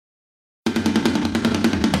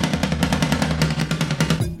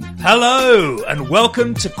Hello, and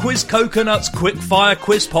welcome to Quiz Coconut's Quickfire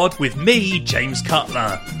Quiz Pod with me, James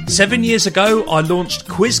Cutler. 7 years ago, I launched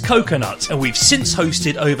Quiz Coconut, and we've since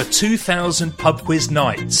hosted over 2,000 pub quiz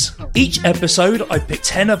nights. Each episode, I pick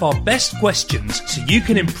 10 of our best questions so you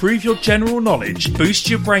can improve your general knowledge, boost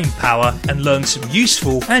your brain power, and learn some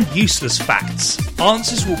useful and useless facts.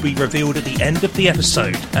 Answers will be revealed at the end of the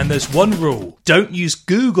episode, and there's one rule: don't use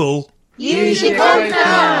Google. Use your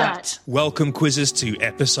coconut! Welcome, quizzers, to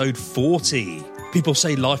episode 40. People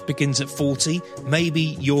say life begins at 40.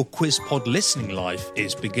 Maybe your Quiz Pod listening life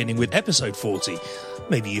is beginning with episode 40.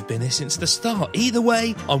 Maybe you've been here since the start. Either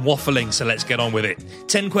way, I'm waffling, so let's get on with it.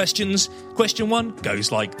 10 questions. Question 1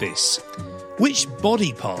 goes like this. Which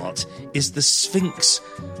body part is the Sphinx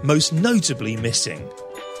most notably missing?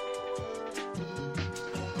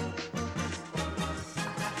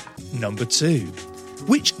 Number 2.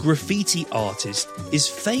 Which graffiti artist is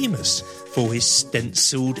famous for his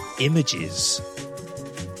stenciled images?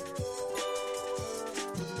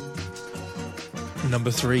 Number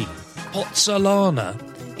 3. Pozzolana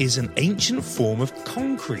is an ancient form of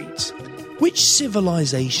concrete. Which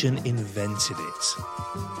civilization invented it?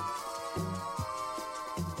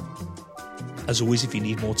 As always, if you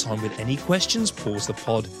need more time with any questions, pause the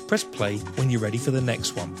pod, press play when you're ready for the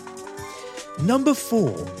next one. Number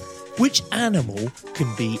 4. Which animal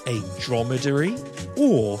can be a dromedary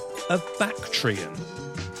or a Bactrian?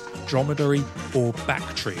 Dromedary or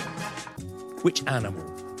Bactrian? Which animal?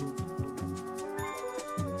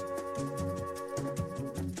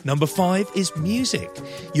 Number 5 is music.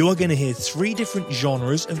 You are going to hear 3 different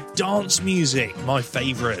genres of dance music, my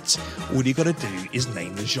favourite. All you got to do is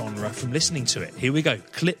name the genre from listening to it. Here we go.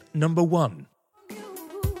 Clip number 1.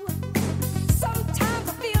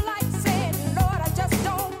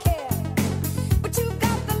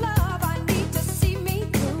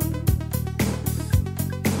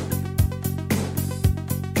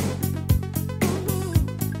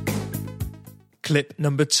 Clip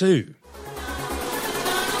number 2.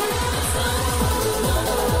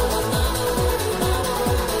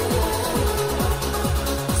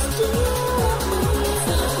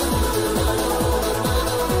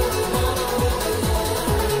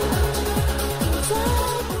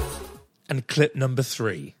 And clip number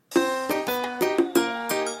 3.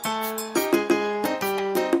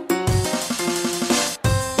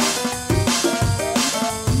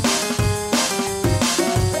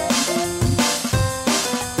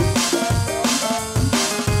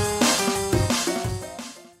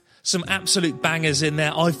 Some absolute bangers in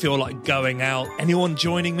there. I feel like going out. Anyone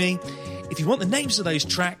joining me? If you want the names of those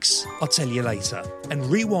tracks, I'll tell you later. And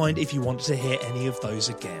rewind if you want to hear any of those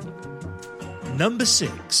again. Number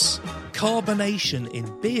 6. Carbonation in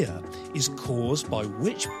beer is caused by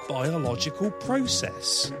which biological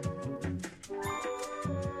process?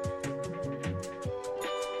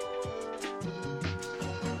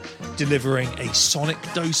 Delivering a sonic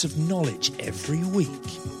dose of knowledge every week.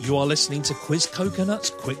 You are listening to Quiz Coconut's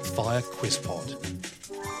Quickfire Quiz Pod.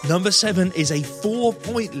 Number 7 is a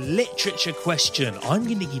 4-point literature question. I'm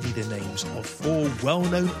going to give you the names of 4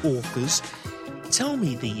 well-known authors. Tell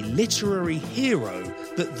me the literary hero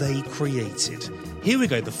that they created. Here we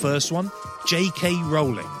go. The first one, J.K.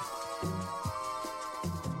 Rowling.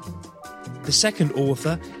 The second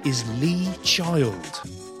author is Lee Child.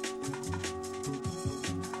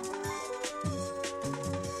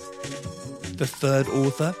 The third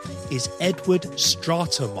author is Edward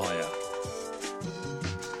Stratemeyer.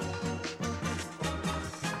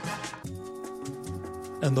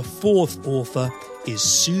 And the fourth author is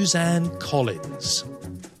Suzanne Collins.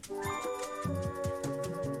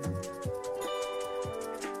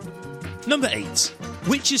 Number 8.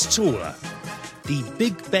 Which is taller? The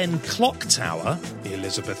Big Ben Clock Tower, the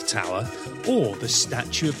Elizabeth Tower, or the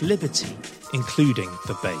Statue of Liberty, including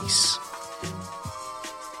the base?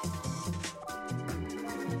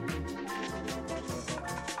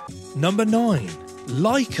 Number 9.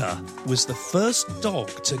 Laika was the first dog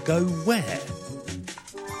to go where?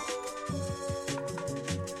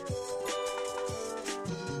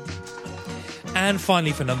 And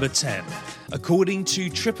finally for number 10, according to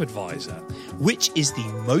TripAdvisor, which is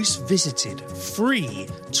the most visited free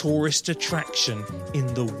tourist attraction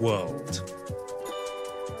in the world?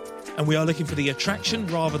 And we are looking for the attraction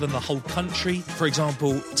rather than the whole country. For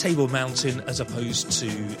example, Table Mountain as opposed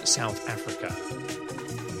to South Africa.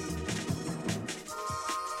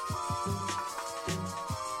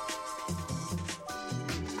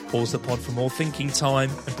 Pause the pod for more thinking time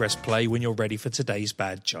and press play when you're ready for today's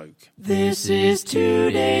bad joke. This is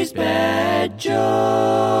today's bad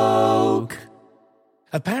joke.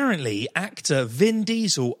 Apparently, actor Vin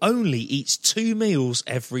Diesel only eats 2 meals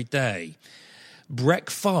every day.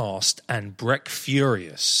 Breakfast and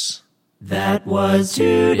Breakfurious. That was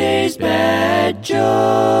today's bad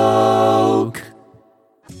joke.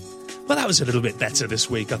 Well, that was a little bit better this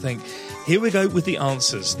week, I think. Here we go with the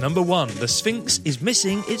answers. Number 1, the Sphinx is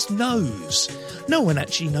missing its nose. No one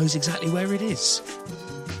actually knows exactly where it is.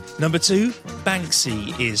 Number 2,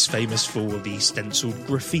 Banksy is famous for the stenciled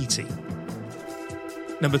graffiti.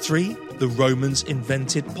 Number 3, the Romans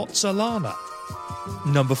invented pozzolana.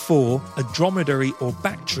 Number 4, a dromedary or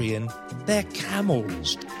Bactrian, they're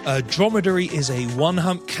camels. A dromedary is a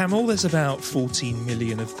one-hump camel. There's about 14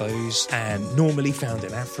 million of those and normally found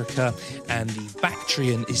in Africa. And the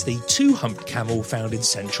Bactrian is the two-humped camel found in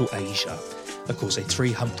Central Asia. Of course, a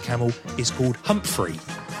three-humped camel is called Humphrey.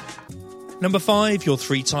 Number 5, your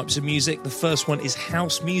 3 types of music. The first one is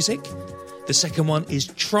house music. The second one is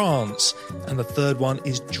trance. And the third one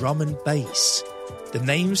is drum and bass. The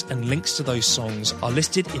names and links to those songs are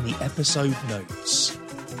listed in the episode notes.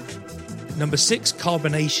 Number 6,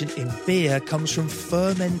 carbonation in beer comes from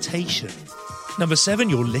fermentation. Number 7,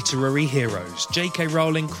 your literary heroes. J.K.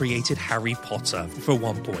 Rowling created Harry Potter, for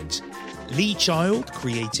 1 point. Lee Child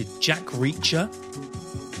created Jack Reacher.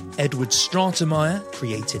 Edward Stratemeyer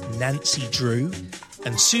created Nancy Drew.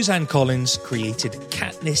 And Suzanne Collins created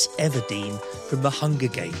Katniss Everdeen from The Hunger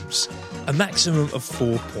Games. A maximum of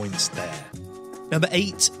 4 points there. Number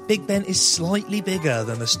 8, Big Ben is slightly bigger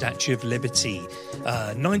than the Statue of Liberty.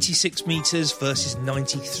 96 metres versus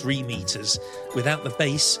 93 metres. Without the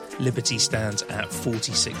base, Liberty stands at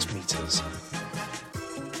 46 metres.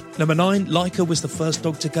 Number 9, Laika was the first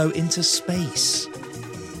dog to go into space.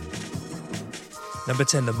 Number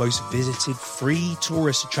 10, the most visited free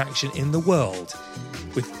tourist attraction in the world,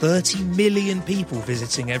 with 30 million people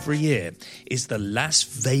visiting every year, is the Las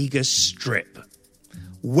Vegas Strip.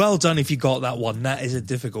 Well done if you got that one. That is a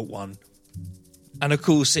difficult one. And of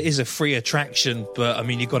course, it is a free attraction, but I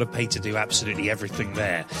mean, you've got to pay to do absolutely everything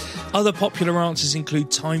there. Other popular answers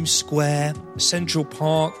include Times Square, Central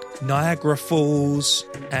Park, Niagara Falls,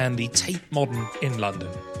 and the Tate Modern in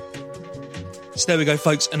London. So there we go,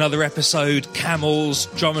 folks. Another episode. Camels,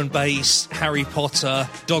 drum and bass, Harry Potter,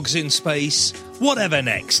 dogs in space. Whatever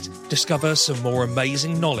next. Discover some more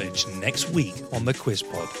amazing knowledge next week on the Quiz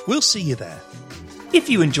Pod. We'll see you there. If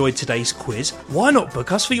you enjoyed today's quiz, why not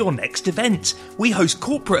book us for your next event? We host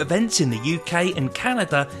corporate events in the UK and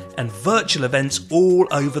Canada and virtual events all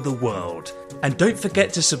over the world. And don't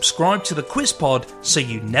forget to subscribe to the Quiz Pod so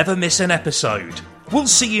you never miss an episode. We'll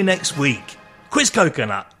see you next week. Quiz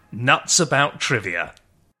Coconut, nuts about trivia.